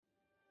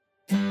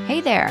Hey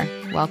there,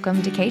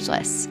 welcome to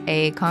Cageless,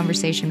 a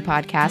conversation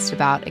podcast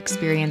about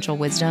experiential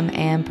wisdom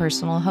and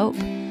personal hope.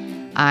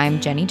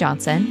 I'm Jenny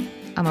Johnson.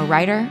 I'm a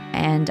writer,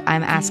 and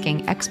I'm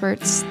asking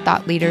experts,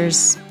 thought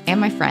leaders, and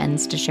my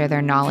friends to share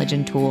their knowledge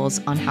and tools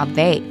on how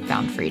they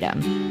found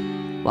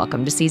freedom.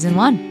 Welcome to Season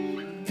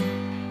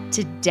 1.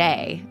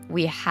 Today,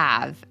 we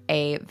have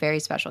a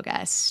very special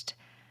guest,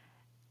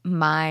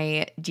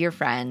 my dear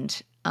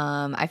friend.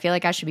 I feel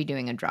like I should be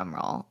doing a drum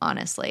roll,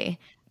 honestly.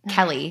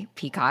 Kelly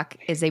Peacock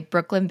is a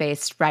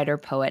Brooklyn-based writer,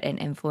 poet, and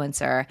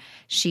influencer.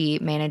 She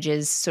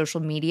manages social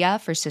media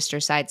for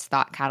Sister Side's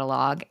Thought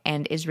Catalog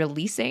and is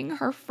releasing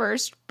her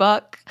first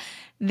book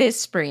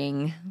this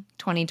spring,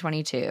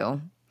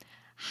 2022.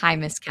 Hi,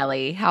 Miss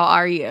Kelly. How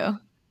are you?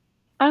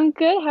 I'm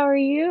good. How are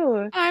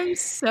you? I'm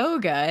so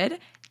good.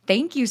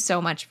 Thank you so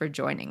much for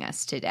joining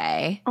us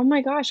today. Oh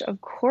my gosh,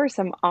 of course.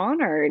 I'm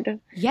honored.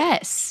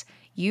 Yes,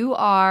 you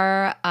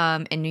are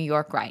in New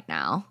York right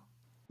now.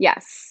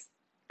 Yes.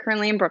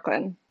 Currently in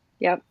Brooklyn.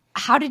 Yep.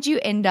 How did you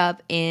end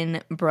up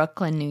in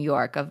Brooklyn, New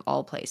York, of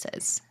all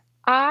places?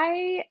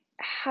 I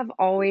have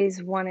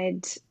always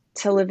wanted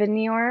to live in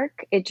New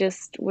York. It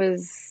just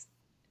was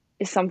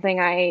something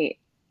I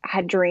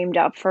had dreamed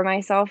up for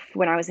myself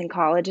when I was in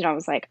college, and I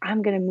was like,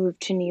 I'm going to move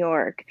to New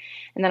York.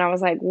 And then I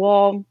was like,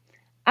 well,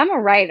 I'm a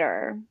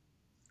writer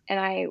and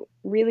I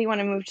really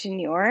want to move to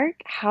New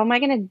York. How am I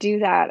going to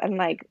do that and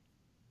like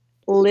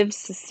live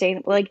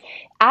sustainable? Like,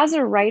 as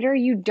a writer,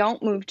 you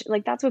don't move to,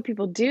 like, that's what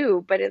people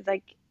do, but it's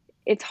like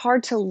it's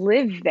hard to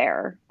live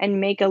there and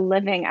make a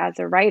living as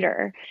a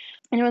writer.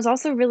 And it was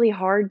also really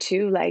hard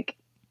too, like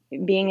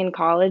being in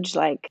college,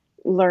 like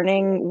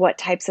learning what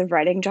types of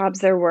writing jobs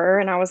there were.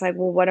 And I was like,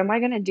 well, what am I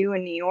going to do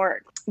in New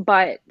York?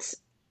 But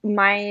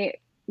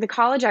the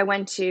college I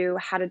went to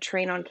had a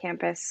train on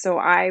campus, so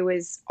I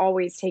was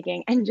always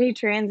taking NJ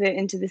Transit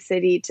into the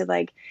city to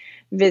like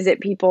visit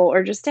people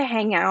or just to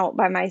hang out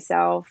by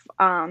myself.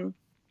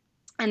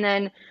 And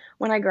then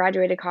when I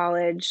graduated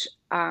college,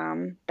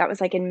 that was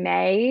like in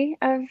May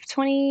of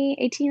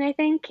 2018, I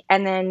think.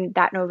 And then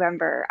that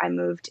November, I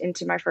moved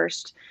into my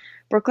first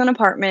Brooklyn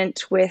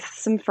apartment with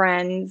some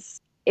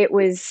friends. It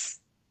was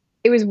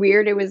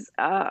weird. It was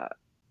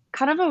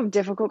kind of a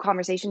difficult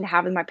conversation to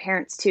have with my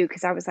parents too,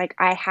 because I was like,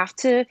 I have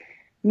to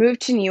move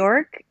to New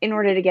York in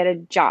order to get a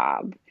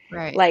job.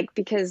 Right. Like,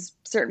 because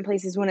certain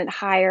places wouldn't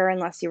hire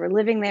unless you were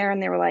living there.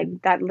 And they were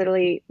like, that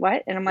literally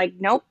what? And I'm like,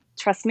 nope,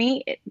 trust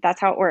me,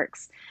 that's how it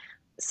works.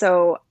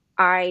 So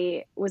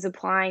I was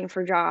applying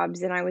for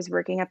jobs and I was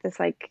working at this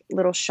like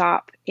little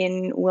shop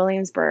in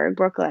Williamsburg,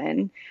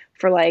 Brooklyn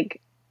for like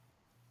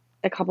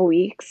a couple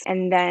weeks.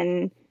 And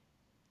then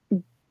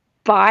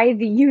by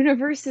the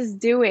universe's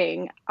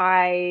doing,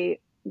 I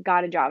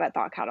got a job at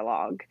Thought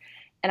Catalog.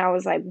 And I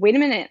was like, wait a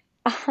minute,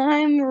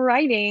 I'm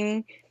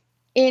writing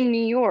in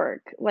New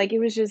York. Like, it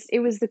was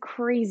the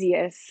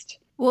craziest.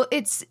 Well,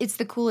 it's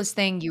the coolest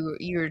thing.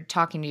 You're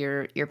talking to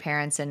your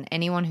parents, and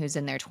anyone who's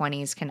in their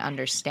 20s can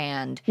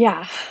understand.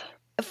 Yeah.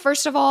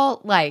 First of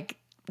all, like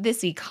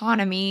this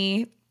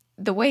economy,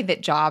 the way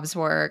that jobs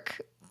work,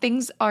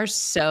 things are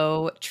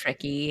so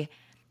tricky.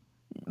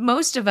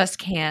 Most of us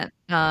can't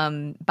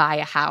buy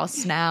a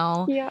house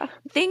now. Yeah.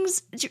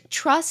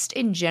 Trust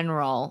in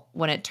general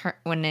when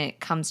it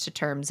comes to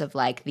terms of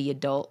like the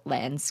adult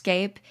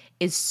landscape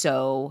is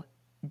so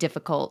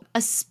difficult,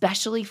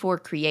 especially for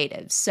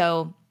creatives.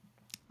 So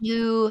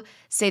you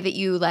say that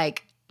you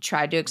like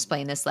tried to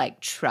explain this like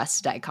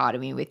trust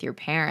dichotomy with your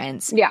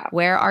parents. Yeah.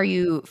 Where are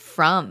you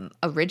from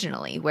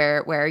originally?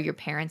 Where are your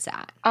parents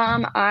at?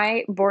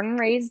 I born and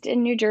raised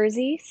in New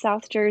Jersey,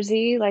 South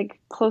Jersey, like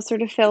closer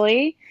to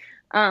Philly.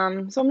 So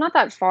I'm not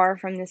that far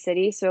from the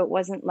city, so it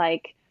wasn't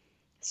like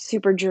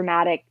super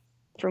dramatic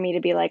for me to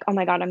be like, oh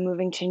my God, I'm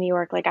moving to New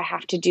York, like I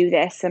have to do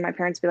this. And my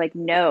parents be like,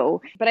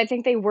 no. But I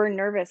think they were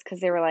nervous because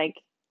they were like,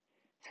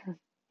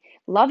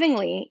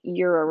 lovingly,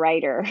 you're a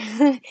writer.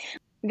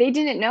 They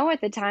didn't know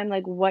at the time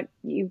like what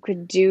you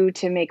could do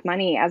to make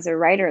money as a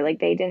writer. Like,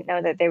 they didn't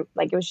know that they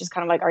like, it was just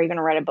kind of like, are you going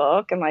to write a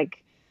book? And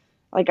like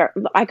I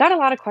got a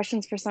lot of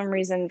questions for some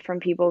reason from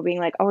people being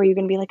like, oh, are you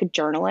going to be like a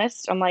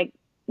journalist? I'm like,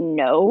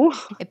 no.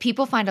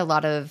 People find a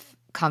lot of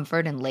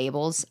comfort in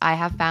labels, I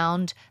have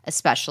found,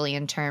 especially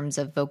in terms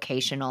of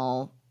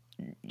vocational,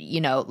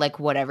 like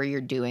whatever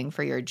you're doing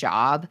for your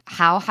job.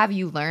 How have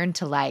you learned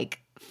to like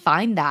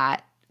find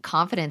that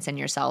confidence in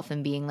yourself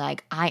and being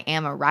like, I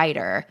am a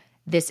writer.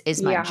 This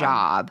is my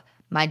job.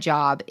 My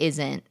job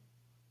isn't,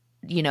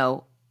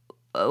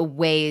 a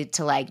way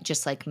to like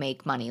just like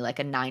make money, like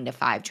a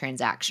 9-to-5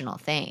 transactional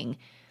thing.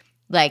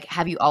 Like,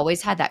 have you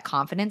always had that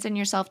confidence in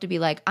yourself to be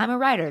like, I'm a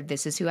writer,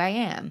 this is who I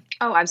am?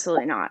 Oh,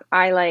 absolutely not.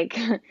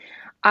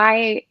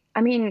 I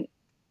mean,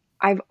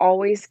 I've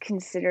always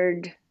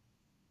considered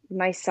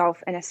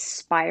myself an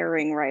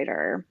aspiring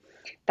writer.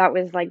 That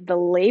was like the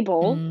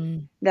label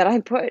that I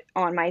put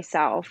on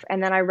myself.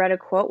 And then I read a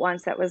quote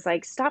once that was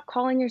like, stop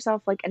calling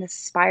yourself like an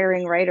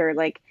aspiring writer.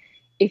 Like,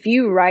 if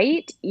you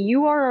write,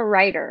 you are a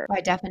writer.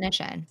 By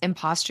definition,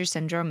 imposter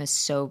syndrome is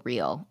so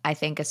real. I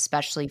think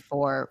especially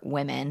for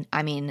women.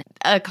 I mean,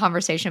 a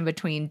conversation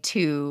between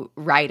two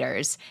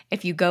writers.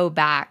 If you go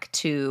back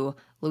to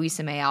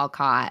Louisa May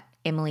Alcott,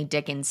 Emily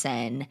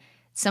Dickinson,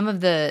 some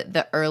of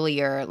the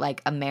earlier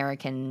like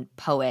American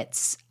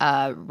poets,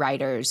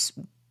 writers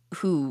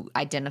who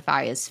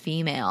identify as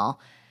female,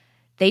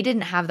 they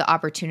didn't have the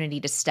opportunity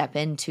to step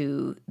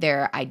into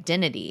their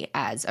identity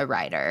as a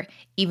writer,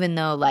 even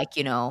though, like,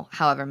 you know,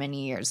 however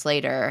many years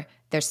later,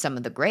 there's some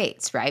of the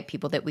greats, right?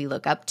 People that we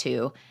look up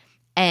to.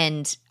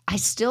 And I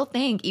still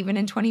think, even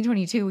in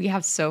 2022, we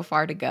have so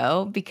far to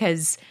go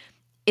because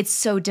it's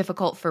so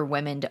difficult for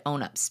women to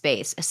own up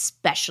space,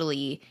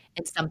 especially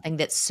in something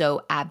that's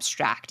so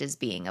abstract as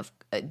being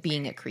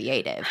a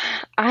creative.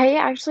 I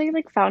actually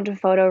like found a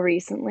photo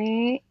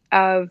recently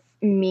of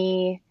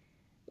me,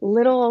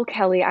 little old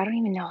Kelly. I don't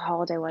even know how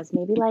old I was,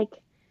 maybe like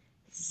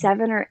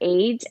 7 or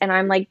 8, and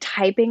I'm like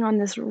typing on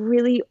this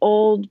really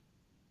old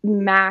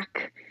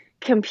Mac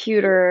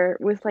computer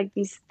with like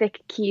these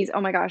thick keys.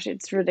 Oh my gosh,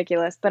 it's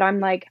ridiculous. But I'm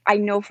like, I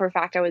know for a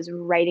fact I was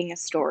writing a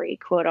story,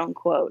 quote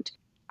unquote.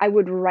 I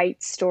would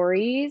write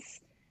stories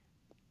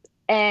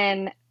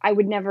and I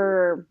would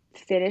never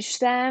finish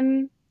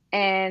them.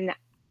 And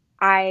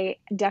I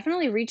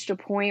definitely reached a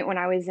point when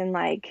I was in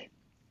like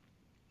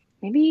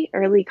maybe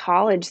early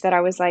college that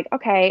I was like,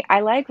 okay, I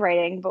like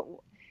writing, but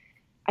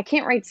I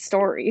can't write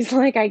stories.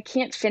 Like I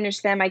can't finish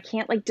them. I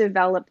can't like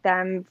develop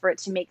them for it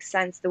to make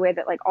sense the way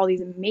that like all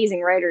these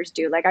amazing writers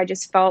do. Like I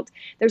just felt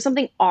there's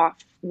something off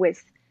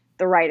with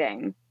the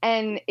writing.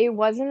 And it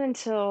wasn't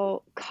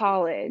until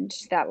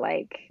college that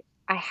like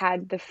I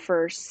had the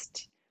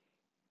first,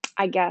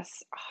 I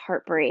guess,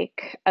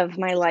 heartbreak of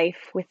my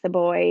life with the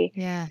boy.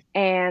 Yeah.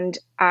 And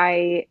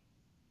I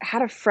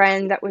had a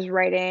friend that was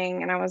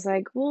writing and I was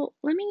like, well,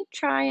 let me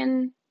try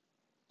and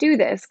do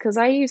this because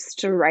I used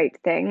to write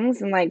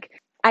things and like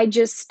I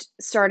just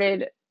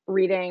started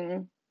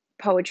reading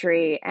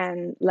poetry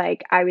and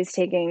like I was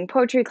taking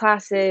poetry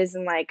classes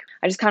and like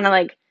I just kind of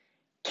like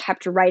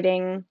kept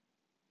writing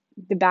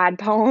the bad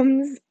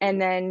poems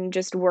and then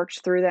just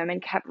worked through them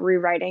and kept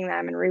rewriting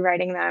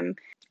them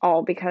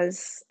all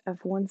because of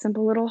one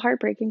simple little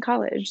heartbreak in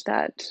college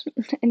that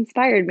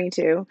inspired me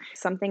to.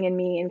 Something in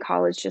me in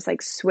college just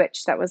like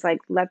switched that was like,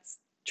 let's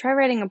try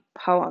writing a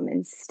poem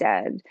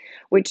instead,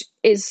 which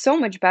is so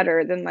much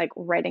better than like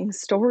writing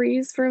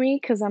stories for me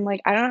because I'm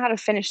like, I don't know how to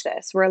finish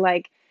this. Where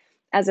like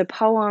as a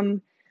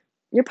poem,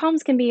 your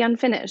poems can be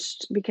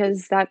unfinished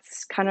because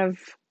that's kind of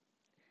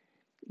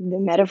the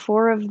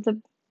metaphor of the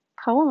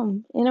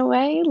poem in a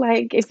way.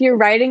 Like if you're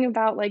writing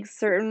about like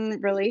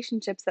certain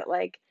relationships that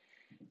like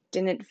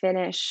didn't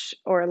finish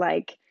or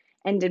like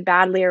ended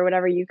badly or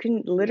whatever, you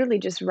can literally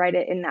just write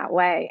it in that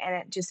way and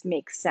it just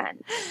makes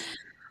sense.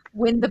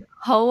 When the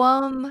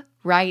poem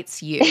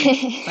writes you,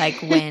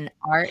 like when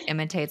art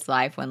imitates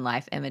life, when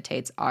life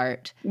imitates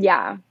art.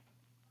 Yeah.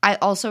 I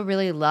also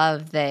really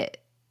love that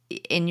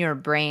in your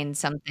brain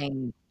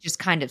something just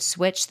kind of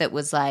switched that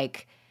was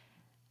like,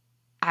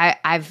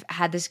 I've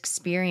had this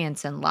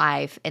experience in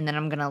life and then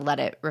I'm going to let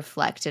it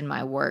reflect in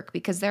my work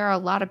because there are a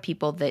lot of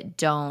people that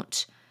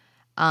don't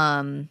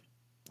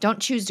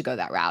choose to go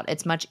that route.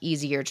 It's much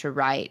easier to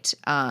write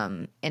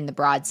in the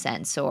broad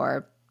sense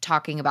or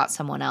talking about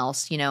someone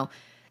else. You know,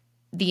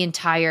 the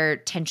entire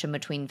tension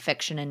between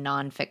fiction and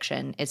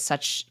nonfiction is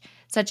such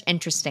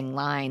interesting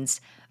lines.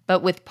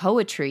 But with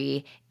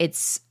poetry,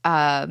 it's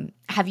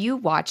have you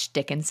watched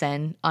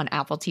Dickinson on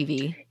Apple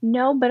TV?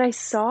 No, but I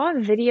saw a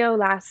video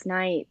last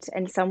night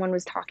and someone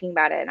was talking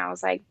about it and I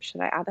was like, should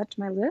I add that to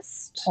my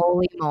list?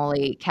 Holy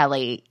moly,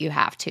 Kelly, you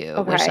have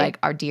to. Which, Okay. like,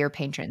 our dear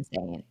patron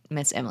saint,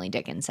 Miss Emily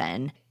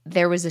Dickinson.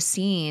 There was a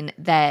scene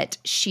that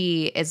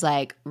she is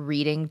like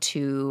reading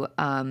to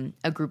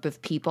a group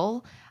of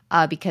people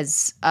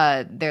because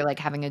they're like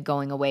having a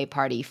going away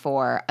party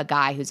for a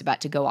guy who's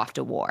about to go off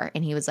to war.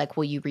 And he was like,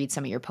 will you read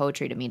some of your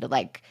poetry to me to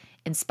like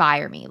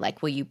inspire me?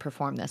 Like, will you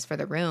perform this for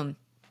the room?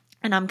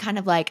 And I'm kind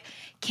of like,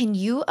 can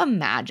you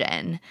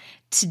imagine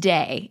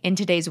today, in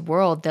today's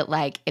world, that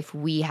like if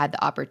we had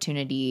the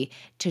opportunity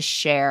to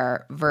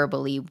share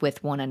verbally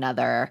with one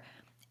another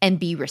and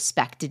be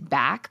respected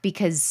back?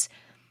 Because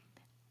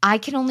I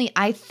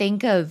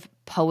think of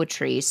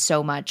poetry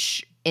so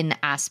much in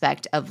the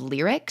aspect of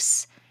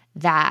lyrics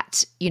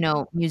that, you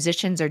know,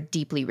 musicians are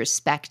deeply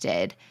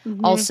respected. Mhm.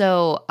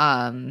 Also,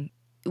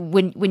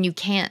 when you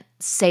can't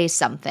say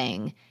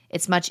something,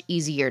 it's much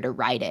easier to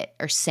write it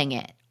or sing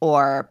it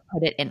or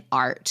put it in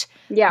art.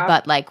 Yeah.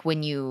 But like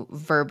when you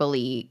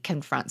verbally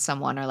confront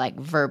someone or like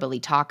verbally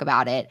talk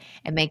about it,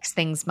 it makes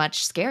things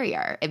much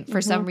scarier. And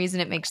for some reason,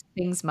 it makes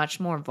things much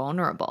more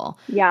vulnerable.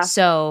 Yeah.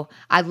 So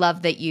I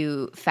love that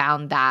you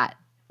found that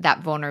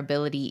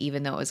vulnerability,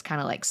 even though it was kind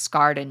of like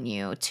scarred in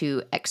you,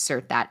 to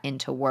exert that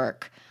into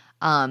work.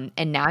 And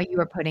now you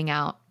are putting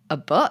out a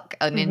book,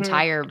 an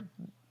entire,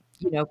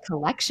 you know,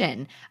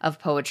 collection of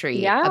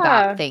poetry about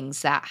Yeah.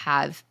 things that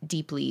have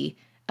deeply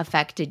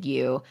affected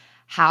you.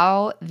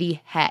 How the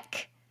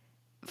heck,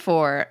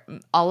 for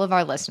all of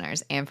our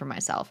listeners and for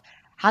myself,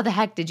 How the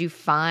heck did you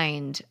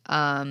find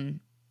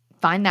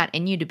that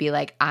in you to be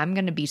like, I'm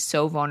going to be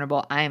so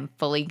vulnerable. I am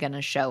fully going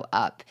to show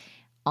up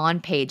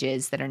on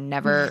pages that are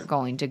never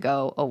going to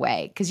go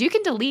away? Because you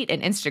can delete an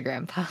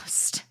Instagram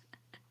post.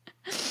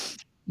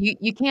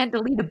 You can't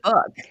delete a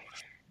book.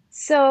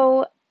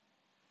 So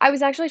I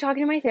was actually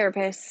talking to my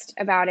therapist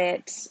about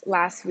it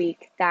last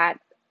week, that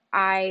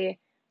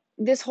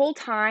this whole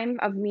time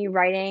of me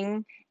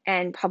writing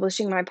and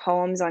publishing my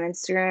poems on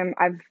Instagram,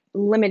 I've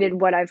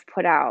limited what I've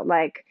put out.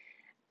 Like,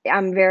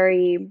 I'm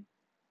very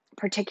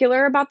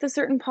particular about the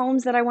certain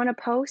poems that I want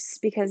to post,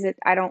 because it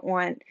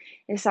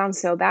sounds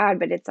so bad,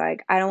 but it's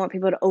like, I don't want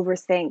people to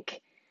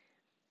overthink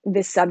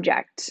the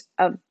subject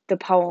of the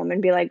poem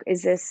and be like,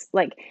 is this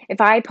like,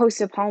 if I post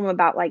a poem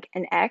about like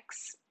an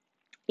ex,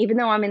 even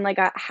though I'm in like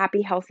a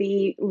happy,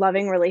 healthy,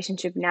 loving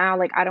relationship now,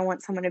 like, I don't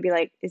want someone to be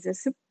like, is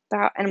this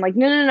about, and I'm like,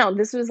 no,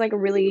 this was like a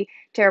really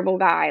terrible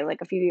guy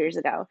like a few years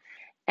ago.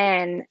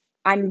 And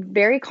I'm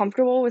very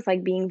comfortable with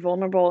like being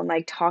vulnerable and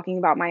like talking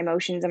about my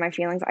emotions and my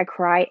feelings. I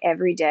cry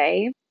every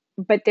day.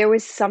 But there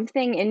was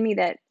something in me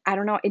that, I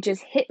don't know, it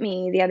just hit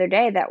me the other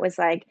day that was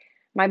like,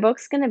 my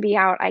book's going to be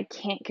out. I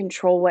can't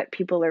control what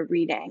people are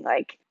reading.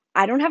 Like,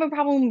 I don't have a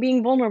problem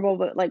being vulnerable,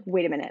 but like,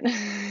 wait a minute.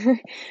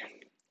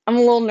 I'm a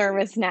little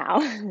nervous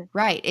now.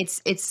 Right.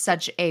 It's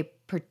such a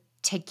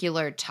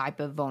particular type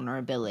of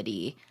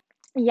vulnerability.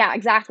 Yeah,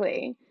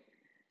 exactly.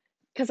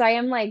 Because I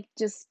am like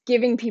just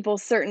giving people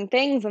certain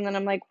things, and then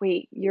I'm like,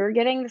 wait, you're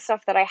getting the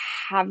stuff that I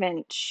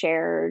haven't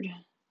shared.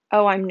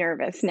 Oh, I'm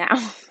nervous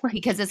now.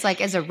 Because it's like,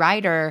 as a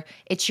writer,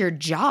 it's your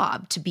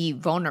job to be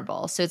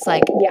vulnerable. So it's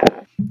like,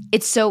 Yeah.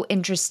 it's so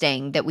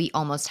interesting that we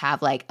almost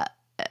have like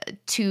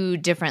two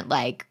different,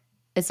 like,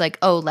 it's like,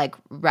 oh, like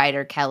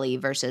writer Kelly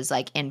versus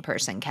like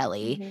in-person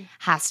Kelly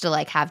has to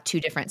like have two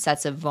different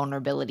sets of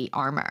vulnerability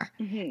armor.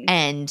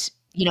 And,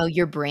 you know,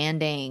 your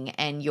branding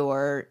and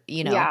your,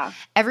 you know,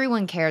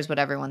 everyone cares what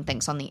everyone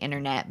thinks on the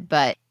internet.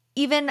 But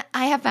even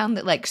I have found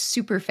that like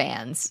super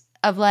fans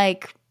of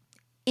like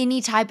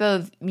any type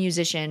of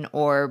musician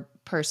or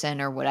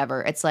person or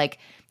whatever, it's like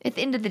at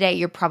the end of the day,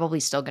 you're probably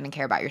still going to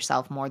care about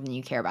yourself more than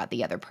you care about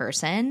the other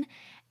person.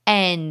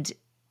 And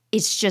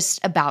it's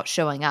just about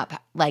showing up,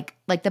 like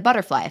the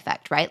butterfly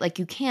effect, right? Like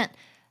you can't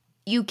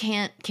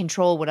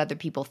control what other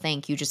people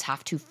think. You just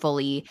have to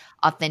fully,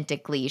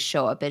 authentically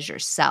show up as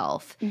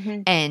yourself.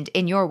 And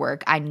in your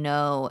work, I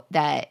know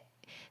that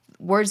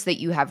words that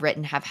you have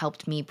written have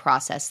helped me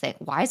process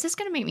that. Why is this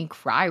going to make me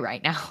cry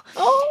right now?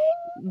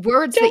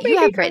 Words that you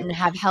have written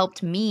have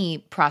helped me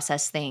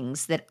process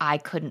things that I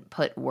couldn't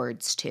put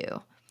words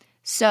to.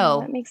 So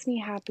that makes me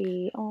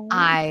happy.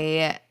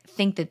 I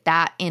think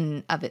that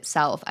in of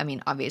itself, I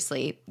mean,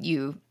 obviously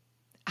you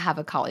have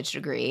a college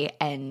degree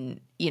and,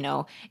 you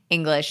know,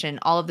 English and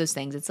all of those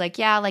things. It's like,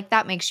 yeah, like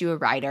that makes you a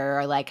writer,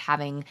 or like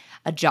having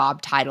a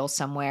job title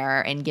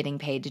somewhere and getting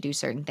paid to do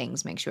certain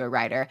things makes you a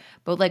writer.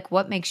 But like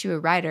what makes you a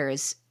writer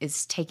is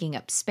taking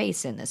up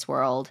space in this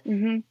world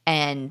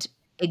and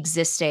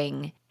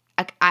existing.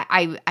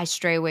 I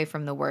stray away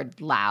from the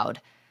word loud.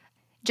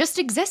 Just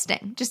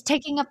existing, just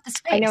taking up the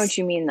space. I know what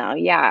you mean though.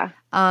 Yeah.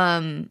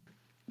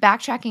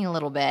 Backtracking a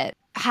little bit,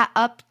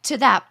 up to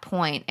that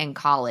point in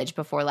college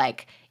before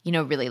like, you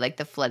know, really like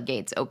the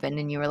floodgates opened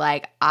and you were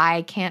like,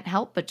 I can't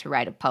help but to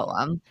write a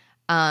poem.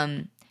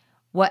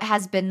 What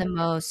has been the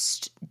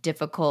most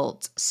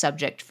difficult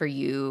subject for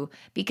you?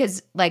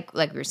 Because like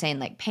we were saying,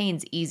 like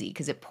pain's easy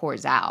because it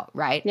pours out,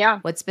 right? Yeah.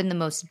 What's been the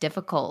most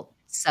difficult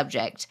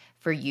subject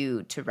for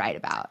you to write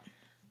about?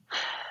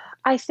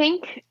 I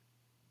think,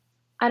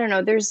 I don't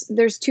know,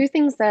 there's two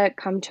things that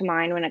come to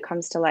mind when it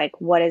comes to like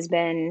what has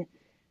been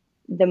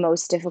the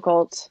most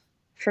difficult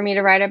for me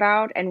to write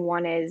about. And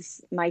one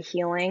is my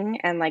healing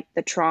and like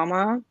the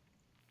trauma.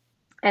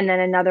 And then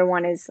another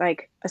one is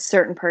like a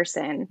certain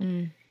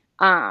person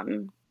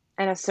and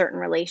a certain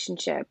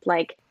relationship.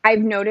 Like, I've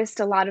noticed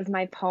a lot of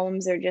my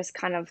poems are just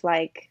kind of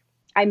like,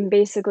 I'm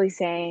basically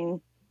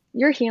saying,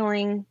 you're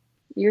healing.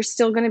 You're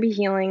still going to be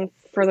healing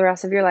for the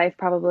rest of your life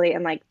probably.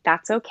 And like,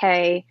 that's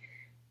okay.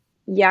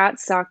 Yeah, it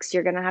sucks.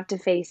 You're going to have to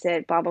face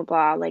it, blah, blah,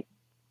 blah. Like,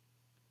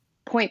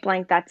 point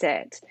blank, that's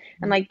it.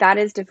 And like, that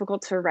is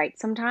difficult to write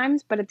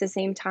sometimes. But at the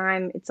same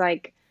time, it's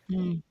like,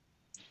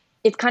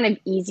 it's kind of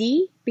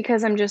easy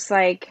because I'm just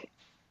like,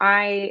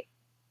 I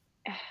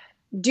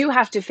do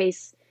have to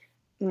face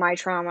my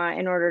trauma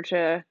in order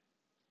to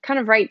kind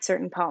of write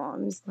certain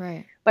poems.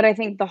 Right. But I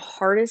think the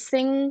hardest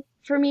thing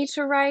for me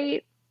to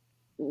write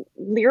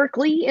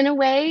lyrically in a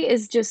way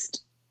is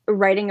just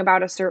writing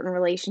about a certain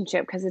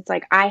relationship, because it's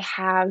like, I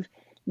have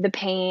the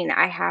pain,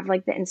 I have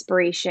like the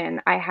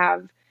inspiration, I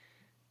have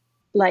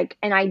like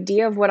an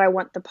idea of what I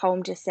want the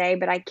poem to say,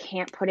 but I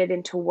can't put it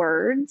into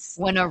words.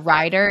 When a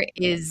writer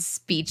is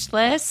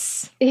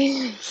speechless.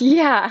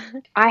 Yeah.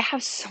 I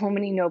have so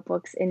many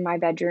notebooks in my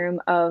bedroom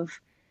of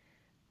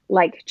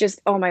like,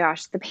 just, oh my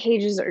gosh, the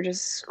pages are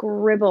just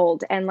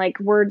scribbled and like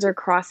words are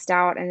crossed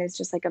out and it's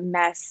just like a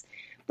mess.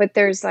 But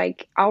there's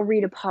like, I'll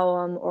read a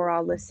poem or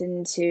I'll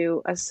listen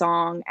to a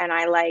song and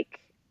I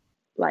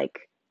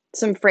like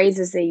some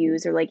phrases they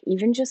use, or like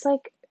even just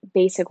like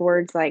basic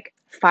words like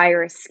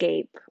fire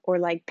escape or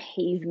like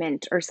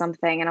pavement or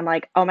something. And I'm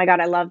like, oh my God,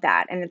 I love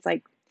that. And it's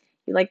like,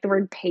 you like the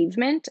word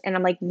pavement? And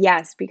I'm like,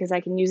 yes, because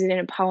I can use it in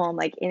a poem,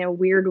 like in a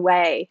weird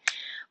way.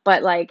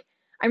 But like,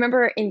 I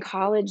remember in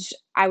college,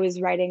 I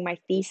was writing my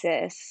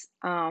thesis,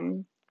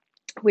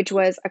 which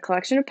was a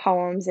collection of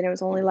poems, and it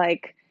was only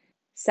like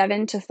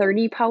 7 to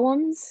 30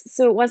 poems.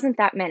 So it wasn't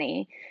that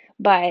many,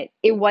 but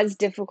it was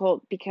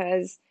difficult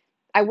because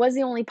I was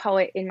the only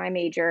poet in my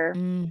major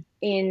Mm.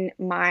 in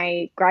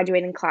my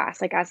graduating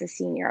class. Like as a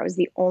senior, I was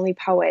the only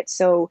poet.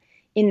 So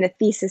in the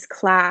thesis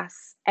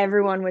class,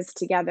 everyone was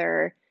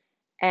together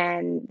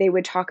and they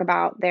would talk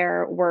about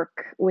their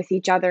work with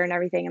each other and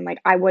everything. And like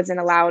I wasn't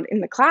allowed in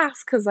the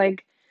class because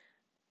like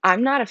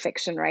I'm not a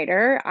fiction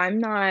writer. I'm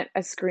not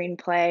a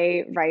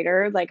screenplay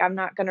writer. Like, I'm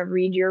not going to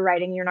read your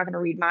writing. You're not going to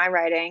read my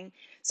writing.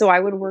 So I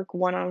would work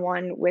one on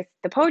one with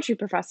the poetry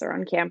professor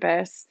on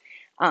campus,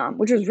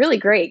 which was really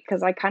great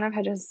because I kind of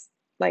had just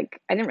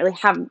like, I didn't really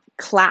have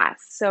class.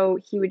 So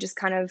he would just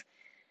kind of,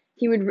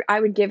 I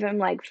would give him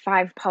like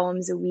 5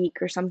 poems a week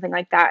or something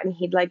like that. And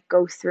he'd like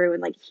go through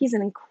and like, he's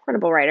an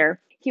incredible writer.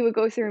 He would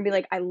go through and be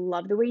like, I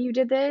love the way you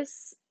did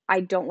this. I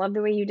don't love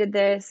the way you did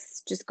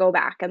this. Just go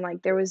back. And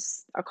like, there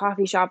was a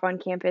coffee shop on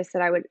campus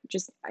that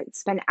I'd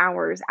spend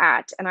hours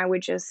at. And I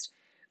would just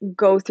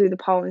go through the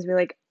poems and be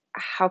like,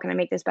 how can I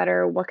make this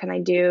better? What can I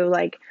do?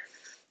 Like,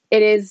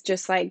 it is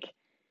just like,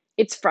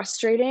 it's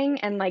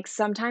frustrating. And like,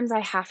 sometimes I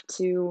have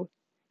to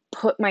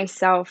put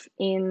myself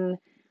in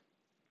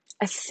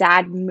a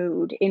sad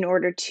mood in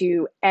order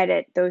to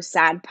edit those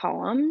sad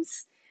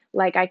poems.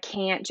 Like I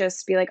can't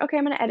just be like, okay,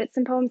 I'm going to edit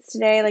some poems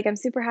today. Like I'm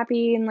super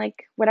happy and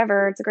like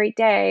whatever, it's a great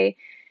day,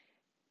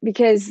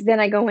 because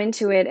then I go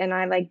into it and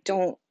I like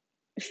don't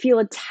feel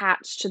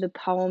attached to the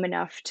poem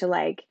enough to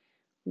like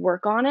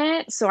work on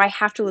it. So I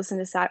have to listen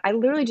to sad. I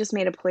literally just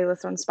made a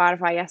playlist on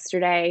Spotify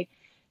yesterday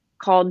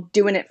called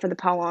Doing It for the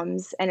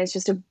Poems, and it's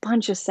just a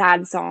bunch of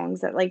sad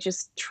songs that like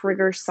just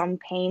trigger some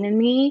pain in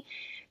me,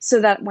 so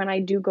that when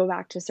I do go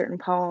back to certain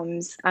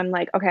poems, I'm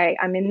like, okay,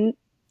 I'm in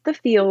the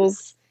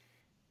feels,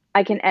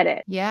 I can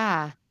edit.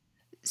 Yeah.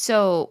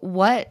 So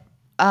what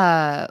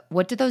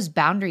do those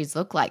boundaries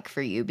look like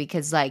for you?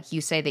 Because like you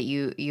say that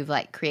you've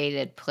like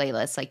created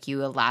playlists, like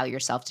you allow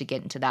yourself to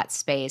get into that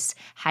space.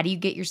 How do you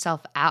get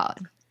yourself out?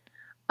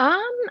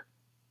 Um,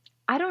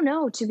 I don't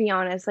know, to be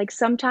honest. Like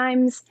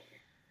sometimes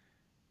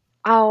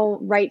I'll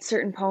write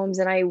certain poems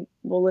and I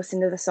will listen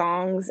to the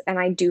songs and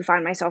I do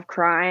find myself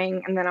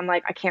crying, and then I'm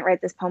like, I can't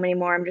write this poem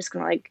anymore. I'm just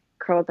gonna like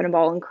curl up in a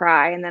ball and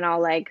cry, and then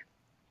I'll like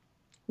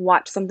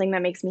watch something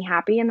that makes me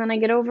happy and then I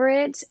get over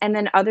it. And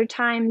then other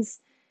times,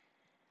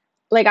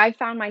 like I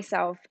found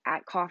myself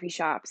at coffee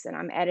shops and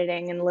I'm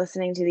editing and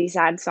listening to these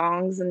sad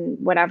songs and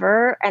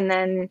whatever. And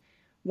then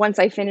once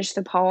I finish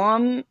the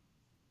poem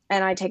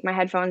and I take my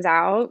headphones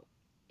out,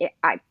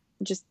 I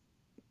just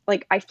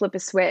like I flip a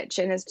switch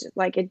and it's just,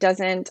 like it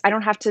doesn't, I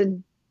don't have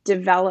to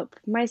develop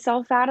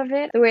myself out of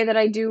it the way that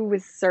I do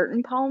with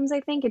certain poems.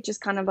 I think it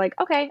just kind of like,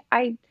 okay,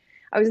 I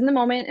was in the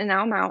moment and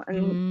now I'm out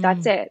and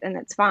that's Mm, it and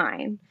it's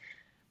fine.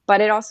 But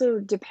it also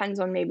depends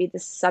on maybe the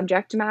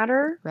subject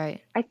matter,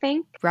 right. I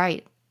think.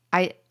 Right.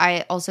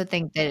 I also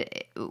think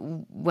that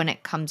when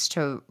it comes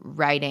to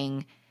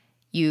writing,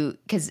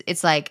 because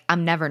it's like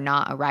I'm never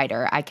not a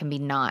writer. I can be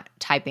not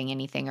typing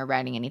anything or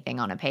writing anything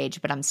on a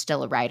page, but I'm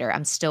still a writer.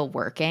 I'm still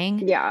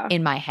working Yeah.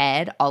 in my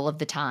head all of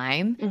the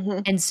time.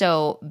 Mhm. And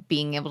so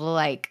being able to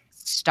like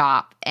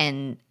stop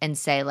and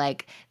say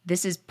like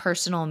this is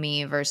personal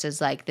me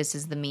versus like this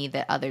is the me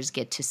that others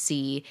get to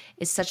see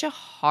is such a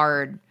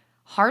hard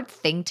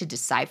thing to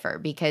decipher,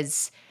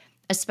 because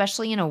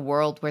especially in a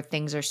world where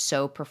things are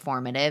so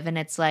performative and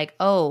it's like,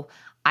 oh,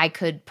 I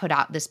could put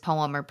out this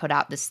poem or put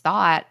out this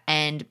thought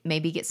and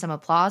maybe get some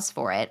applause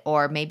for it,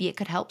 or maybe it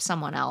could help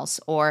someone else,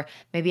 or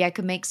maybe I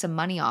could make some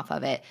money off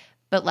of it.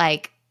 But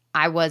like,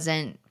 I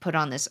wasn't put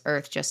on this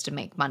earth just to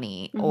make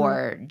money Mhm.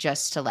 or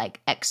just to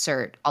like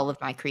exert all of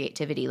my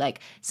creativity.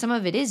 Like some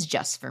of it is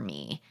just for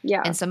me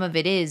Yeah. and some of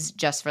it is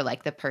just for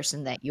like the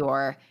person that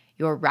you're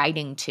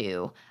writing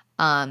to.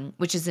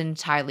 Which is an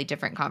entirely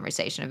different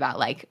conversation about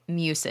like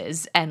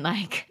muses and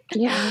like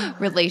Yeah.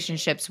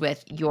 relationships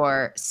with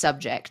your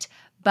subject.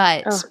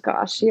 But Oh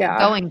gosh, yeah.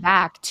 going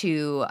back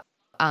to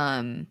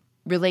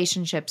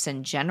relationships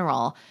in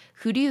general,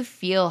 who do you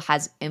feel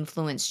has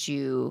influenced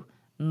you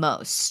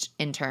most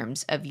in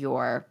terms of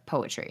your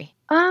poetry?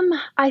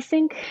 I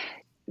think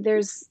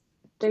there's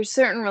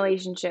certain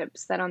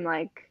relationships that I'm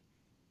like,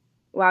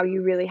 wow,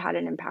 you really had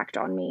an impact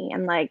on me.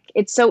 And like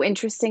it's so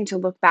interesting to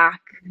look back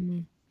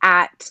Mm,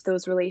 at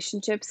those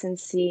relationships and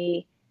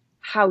see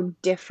how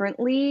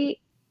differently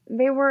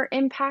they were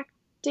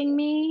impacting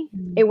me.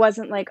 mm, It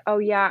wasn't like, oh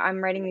yeah,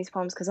 I'm writing these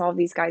poems because all of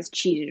these guys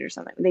cheated or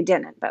something. They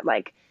didn't, but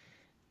like,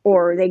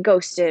 or they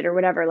ghosted or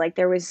whatever. Like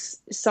there was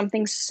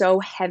something so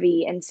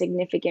heavy and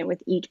significant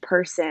with each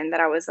person that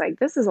I was like,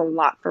 this is a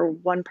lot for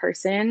one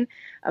person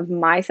of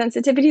my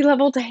sensitivity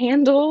level to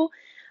handle.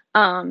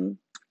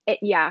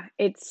 Yeah,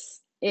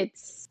 it's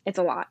it's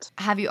a lot.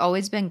 Have you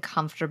always been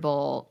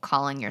comfortable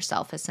calling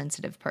yourself a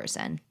sensitive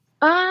person?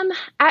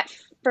 At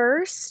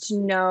first,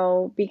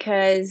 no,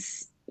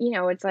 because,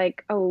 it's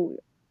like, oh,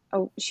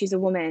 she's a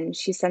woman,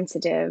 she's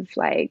sensitive,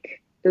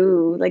 like,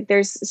 ooh, like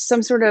there's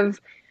some sort of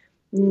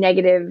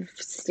negative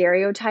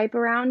stereotype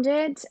around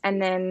it.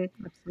 And then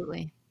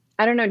Absolutely.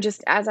 I don't know,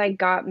 just as I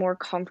got more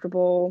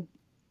comfortable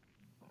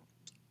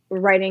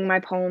writing my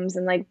poems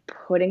and like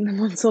putting them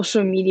on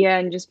social media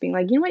and just being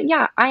like, you know what?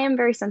 Yeah, I am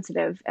very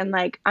sensitive and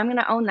like I'm going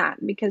to own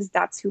that because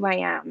that's who I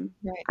am.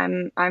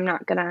 Right. I'm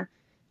not going to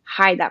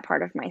hide that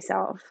part of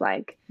myself.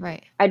 Like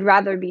Right. I'd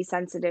rather be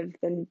sensitive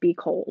than be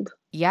cold.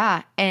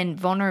 Yeah, and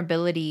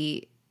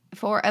vulnerability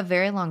for a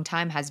very long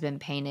time has been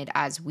painted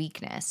as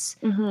weakness,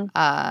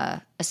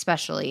 Mhm.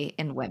 especially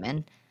in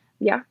women.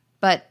 Yeah.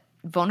 But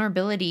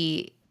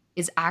vulnerability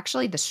is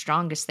actually the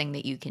strongest thing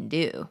that you can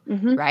do,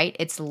 Mhm. right?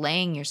 It's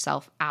laying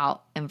yourself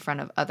out in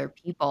front of other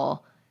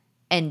people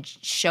and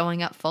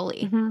showing up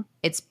fully. Mhm.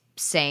 It's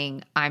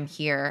saying, I'm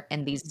here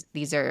and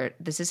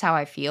this is how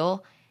I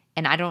feel.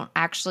 And I don't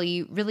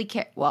actually really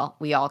care. Well,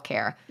 we all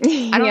care.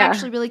 I don't Yeah.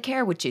 actually really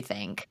care what you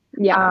think.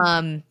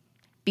 Yeah.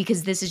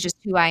 Because this is just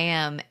who I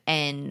am,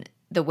 and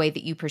the way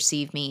that you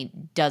perceive me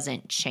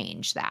doesn't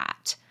change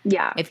that.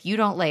 Yeah. If you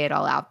don't lay it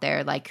all out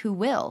there, like who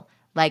will?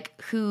 Like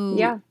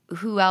Yeah.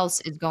 who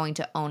else is going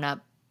to own up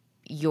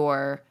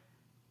your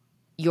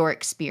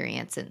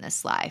experience in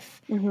this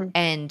life? Mhm.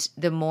 And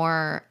the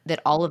more that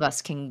all of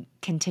us can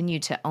continue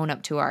to own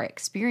up to our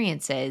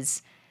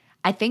experiences,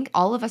 I think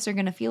all of us are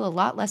going to feel a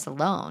lot less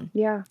alone.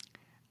 Yeah.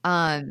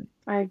 Um,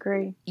 I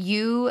agree.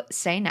 you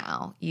say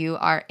now you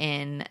are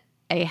in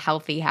a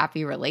healthy,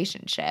 happy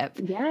relationship.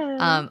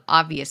 Yeah.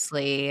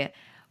 Obviously,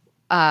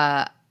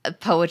 uh,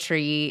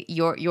 poetry,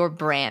 your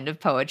brand of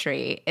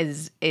poetry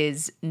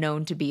is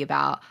known to be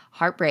about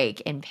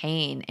heartbreak and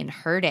pain and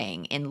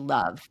hurting and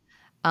love.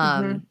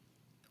 Mhm.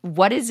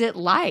 What is it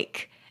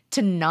like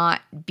to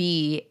not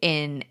be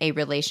in a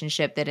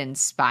relationship that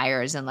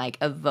inspires and like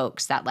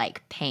evokes that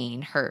like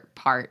pain, hurt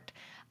part?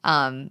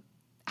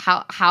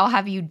 How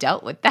have you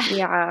dealt with that?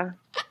 Yeah.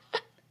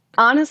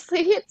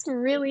 Honestly, it's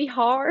really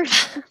hard.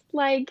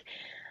 Like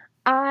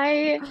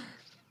I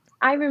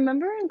I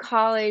remember in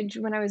college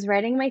when I was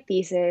writing my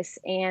thesis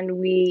and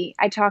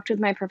I talked with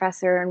my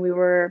professor and we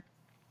were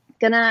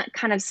gonna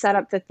kind of set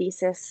up the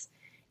thesis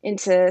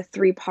into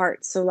 3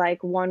 parts. So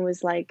like one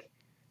was like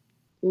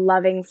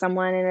loving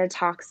someone in a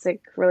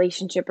toxic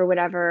relationship or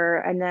whatever,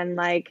 and then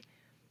like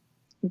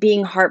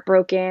being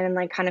heartbroken and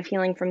like kind of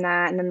healing from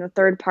that. And then the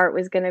third part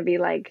was gonna be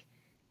like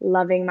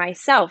loving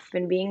myself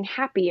and being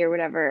happy or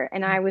whatever.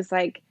 And I was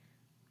like,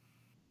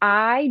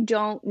 I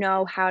don't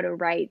know how to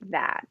write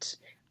that.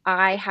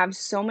 I have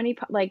so many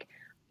like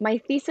my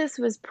thesis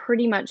was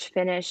pretty much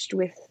finished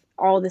with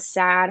all the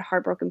sad,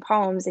 heartbroken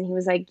poems, and he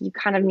was like, "You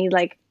kind of need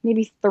like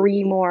maybe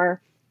 3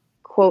 more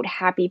quote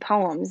happy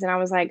poems." And I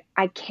was like,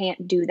 "I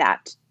can't do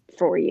that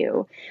for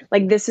you.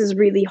 Like this is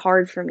really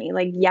hard for me.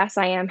 Like yes,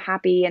 I am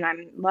happy and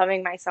I'm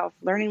loving myself,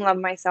 learning to love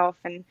myself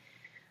and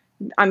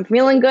I'm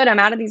feeling good. I'm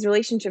out of these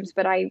relationships,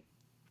 but I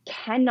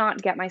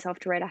cannot get myself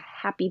to write a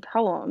happy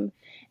poem."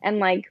 And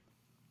like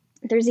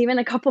there's even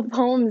a couple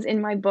poems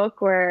in my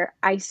book where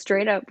I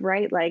straight up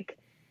write, like,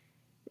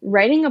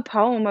 writing a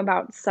poem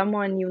about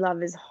someone you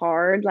love is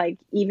hard, like,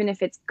 even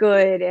if it's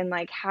good and,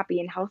 like, happy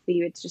and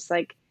healthy, it's just,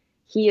 like,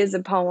 he is a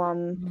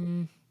poem.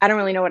 Mm, I don't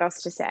really know what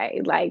else to say,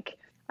 like,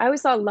 I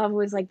always thought love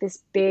was, like,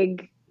 this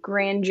big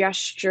grand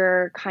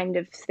gesture kind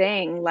of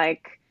thing,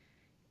 like,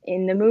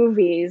 in the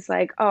movies,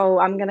 like, "Oh,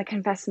 I'm gonna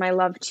confess my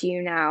love to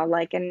you now,"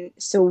 like, and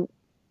so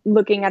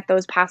looking at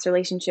those past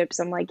relationships,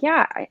 I'm like,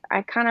 "Yeah,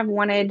 I kind of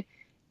wanted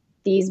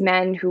these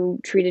men who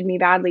treated me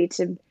badly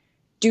to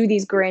do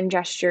these grand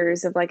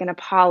gestures of like an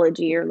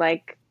apology or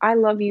like I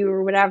love you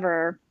or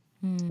whatever."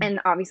 mm. And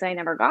obviously I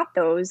never got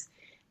those.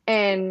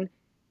 And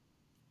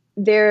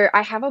there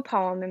I have a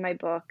poem in my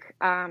book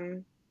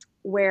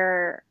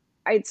where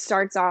it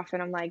starts off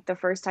and I'm like, the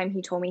first time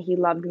he told me he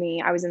loved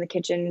me, I was in the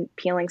kitchen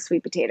peeling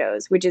sweet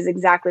potatoes, which is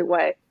exactly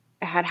what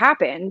had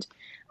happened.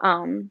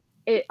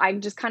 I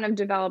just kind of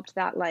developed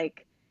that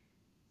like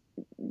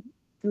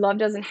love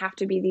doesn't have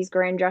to be these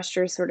grand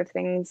gestures sort of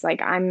things.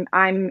 Like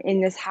I'm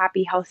in this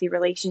happy healthy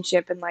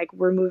relationship and like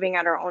we're moving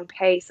at our own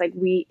pace, like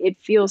we it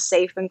feels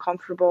safe and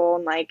comfortable.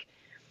 And like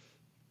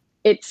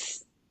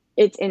it's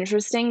it's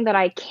interesting that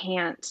I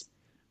can't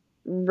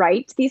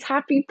write these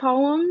happy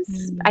poems.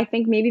 Mm. I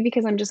think maybe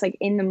because I'm just like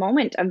in the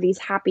moment of these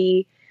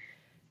happy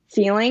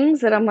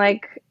feelings that I'm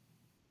like,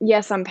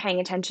 yes, I'm paying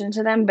attention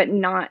to them, but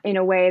not in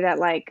a way that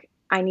like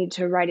I need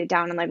to write it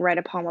down and like write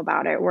a poem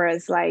about it.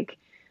 Whereas like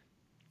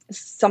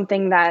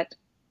something that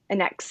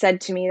an ex said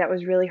to me that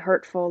was really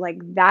hurtful, like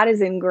that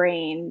is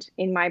ingrained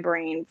in my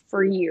brain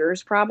for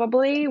years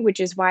probably, which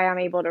is why I'm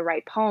able to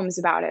write poems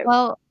about it.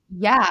 Well,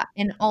 yeah,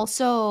 and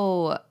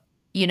also,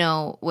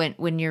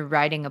 when you're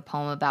writing a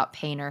poem about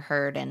pain or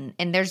hurt, and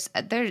there's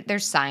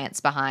science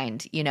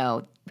behind,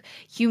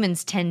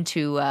 humans tend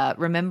to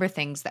remember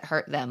things that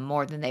hurt them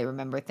more than they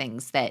remember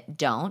things that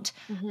don't,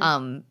 Mhm.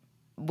 um,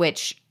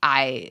 which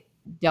I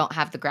don't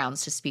have the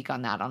grounds to speak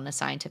on that on a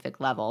scientific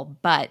level.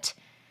 But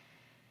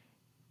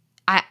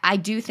I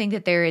do think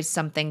that there is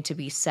something to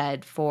be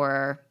said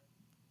for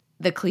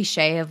the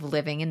cliche of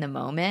living in the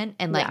moment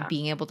and like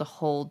being able to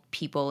hold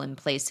people and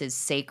places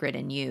sacred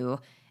in you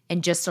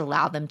and just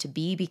allow them to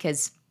be,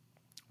 because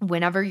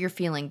whenever you're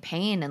feeling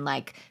pain and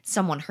like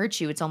someone hurts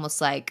you, it's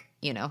almost like,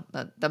 you know,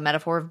 the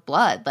metaphor of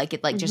blood, like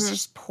it like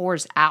just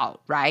pours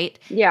out, right?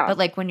 Yeah. But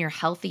like when you're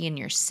healthy and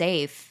you're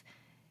safe,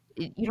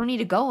 you don't need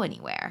to go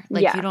anywhere.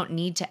 Like you don't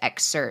need to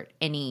exert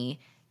any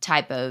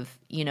type of,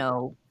 you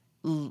know,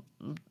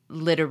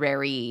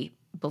 literary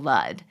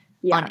blood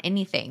on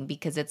anything,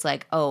 because it's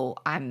like, oh,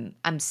 I'm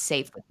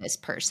safe with this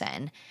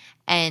person.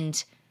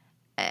 And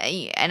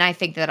I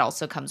think that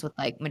also comes with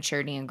like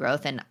maturity and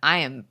growth. And I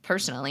am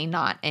personally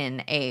not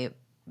in a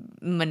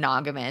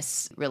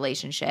monogamous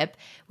relationship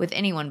with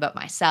anyone but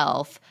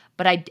myself,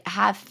 but I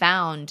have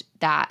found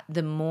that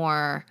the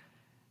more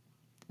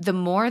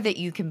that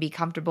you can be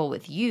comfortable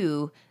with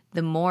you,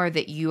 the more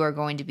that you are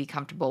going to be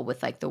comfortable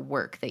with like the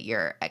work that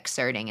you're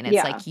exerting. And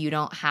it's like, you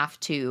don't have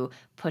to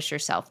push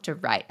yourself to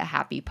write a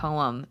happy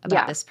poem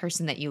about this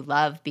person that you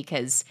love,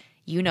 because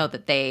you know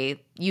that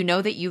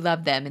you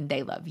love them and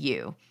they love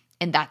you.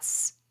 And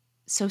that's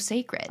so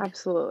sacred.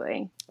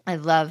 Absolutely. I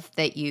love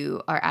that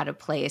you are at a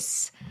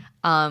place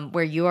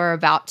where you are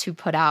about to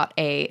put out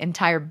a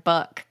entire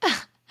book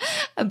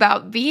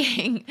about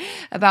being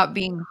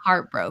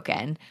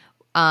heartbroken.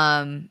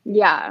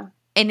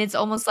 And it's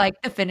almost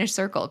like the finished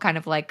circle, kind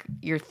of like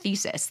your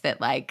thesis that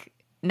like,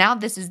 now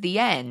this is the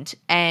end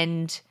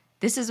and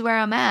this is where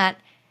I'm at.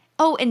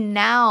 Oh, and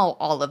now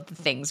all of the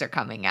things are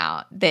coming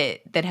out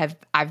that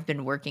I've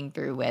been working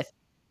through with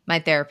my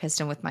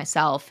therapist and with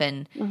myself.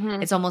 And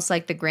it's almost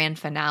like the grand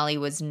finale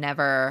was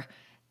never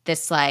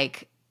this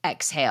like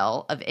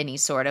exhale of any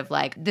sort of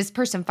like, this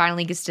person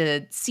finally gets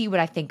to see what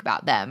I think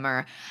about them,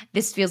 or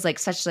this feels like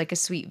such like a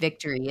sweet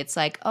victory. It's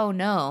like, oh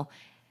no,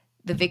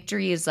 the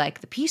victory is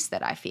like the peace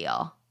that I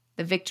feel.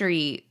 The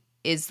victory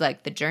is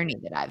like the journey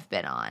that I've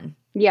been on.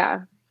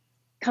 Yeah.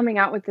 Coming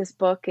out with this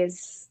book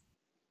is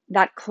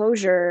that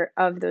closure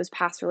of those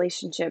past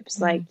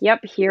relationships. Like,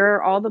 yep, here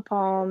are all the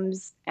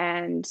poems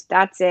and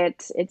that's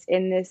it. It's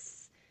in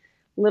this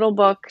little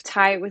book,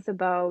 tie it with a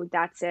bow.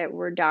 That's it.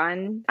 We're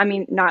done. I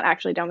mean, not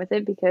actually done with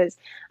it, because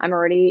I'm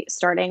already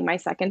starting my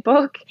second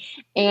book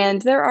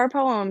and there are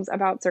poems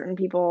about certain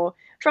people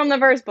from the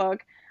first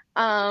book.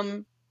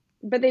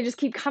 But they just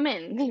keep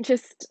coming.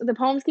 The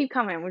poems keep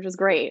coming, which is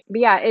great.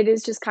 But yeah, it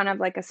is just kind of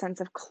like a sense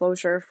of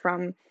closure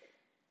from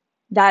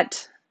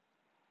that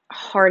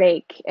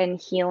heartache and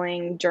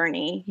healing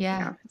journey.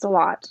 Yeah. It's a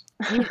lot.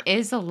 It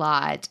is a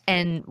lot.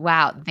 And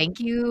wow, thank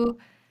you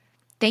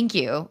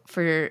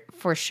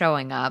for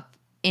showing up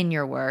in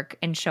your work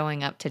and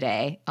showing up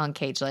today on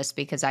Cageless,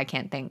 because I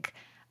can't think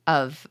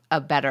of a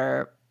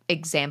better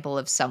example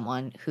of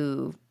someone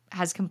who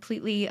has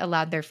completely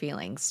allowed their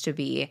feelings to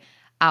be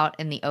out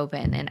in the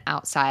open and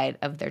outside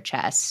of their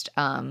chest.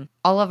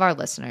 All of our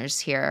listeners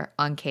here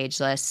on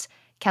Cageless,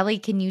 Kelly,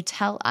 can you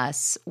tell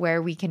us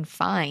where we can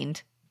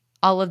find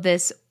all of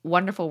this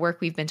wonderful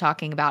work we've been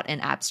talking about in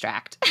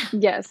abstract?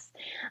 Yes.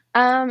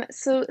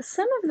 So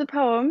some of the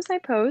poems I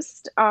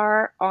post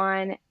are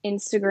on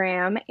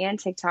Instagram and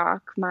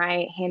TikTok.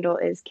 My handle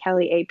is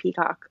Kelly A.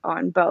 Peacock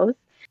on both.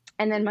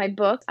 And then my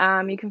book,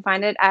 you can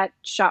find it at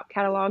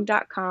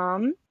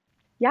shopcatalog.com.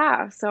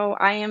 Yeah, so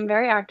I am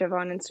very active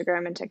on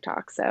Instagram and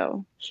TikTok,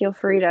 so feel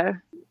free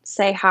to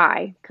say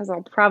hi, because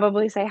I'll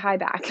probably say hi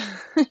back.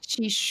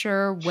 She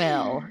sure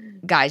will.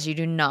 Guys, you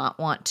do not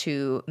want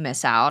to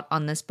miss out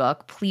on this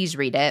book. Please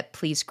read it.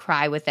 Please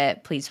cry with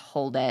it. Please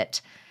hold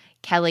it.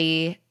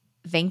 Kelly,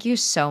 thank you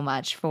so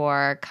much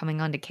for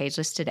coming on to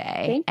Cageless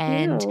today.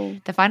 Thank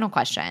you. The final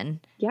question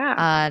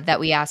that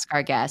we ask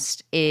our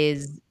guest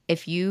is,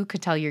 if you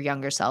could tell your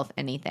younger self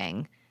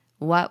anything,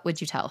 what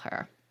would you tell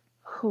her?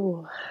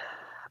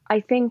 I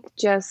think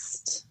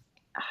just,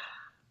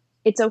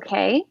 it's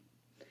okay.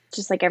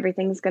 Just like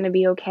everything's going to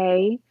be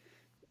okay.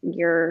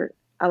 You're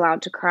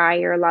allowed to cry.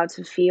 You're allowed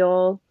to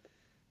feel.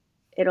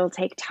 It'll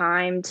take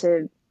time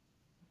to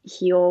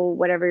heal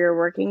whatever you're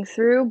working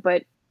through,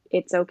 but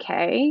it's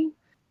okay.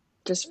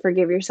 Just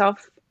forgive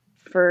yourself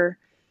for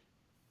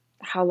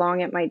how long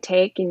it might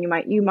take, and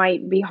you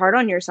might be hard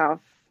on yourself.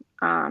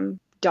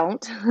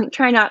 Don't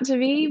try not to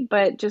be,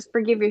 but just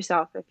forgive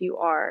yourself if you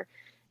are,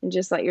 and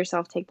just let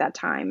yourself take that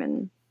time,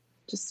 and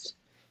just,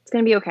 it's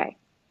going to be okay.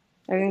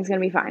 Everything's going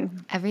to be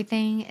fine.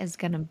 Everything is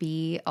going to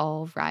be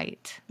all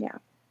right.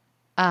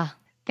 Yeah.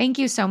 Thank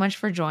you so much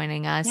for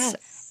joining us.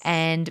 Yes.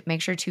 And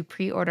make sure to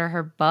pre-order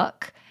her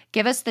book.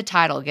 Give us the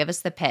title. Give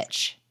us the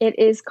pitch. It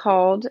is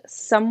called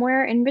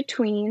Somewhere in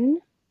Between.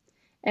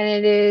 And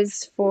it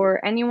is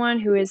for anyone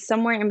who is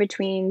somewhere in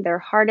between their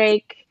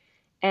heartache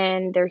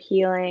and their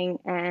healing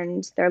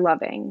and their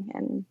loving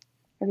and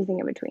everything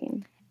in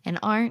between. And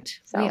aren't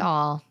we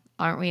all?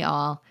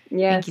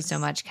 Yes. Thank you so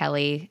much,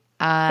 Kelly.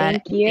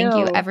 Thank you. Thank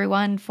you,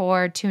 everyone,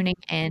 for tuning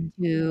in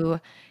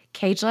to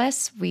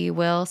Cageless. We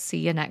will see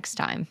you next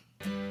time.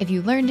 If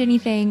you learned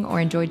anything or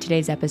enjoyed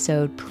today's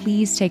episode,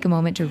 please take a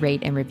moment to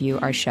rate and review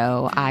our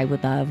show. I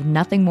would love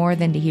nothing more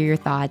than to hear your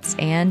thoughts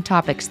and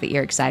topics that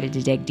you're excited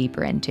to dig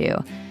deeper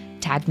into.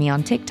 Tag me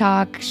on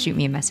TikTok, shoot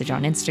me a message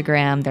on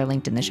Instagram. They're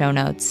linked in the show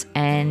notes.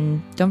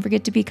 And don't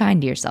forget to be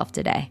kind to yourself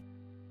today.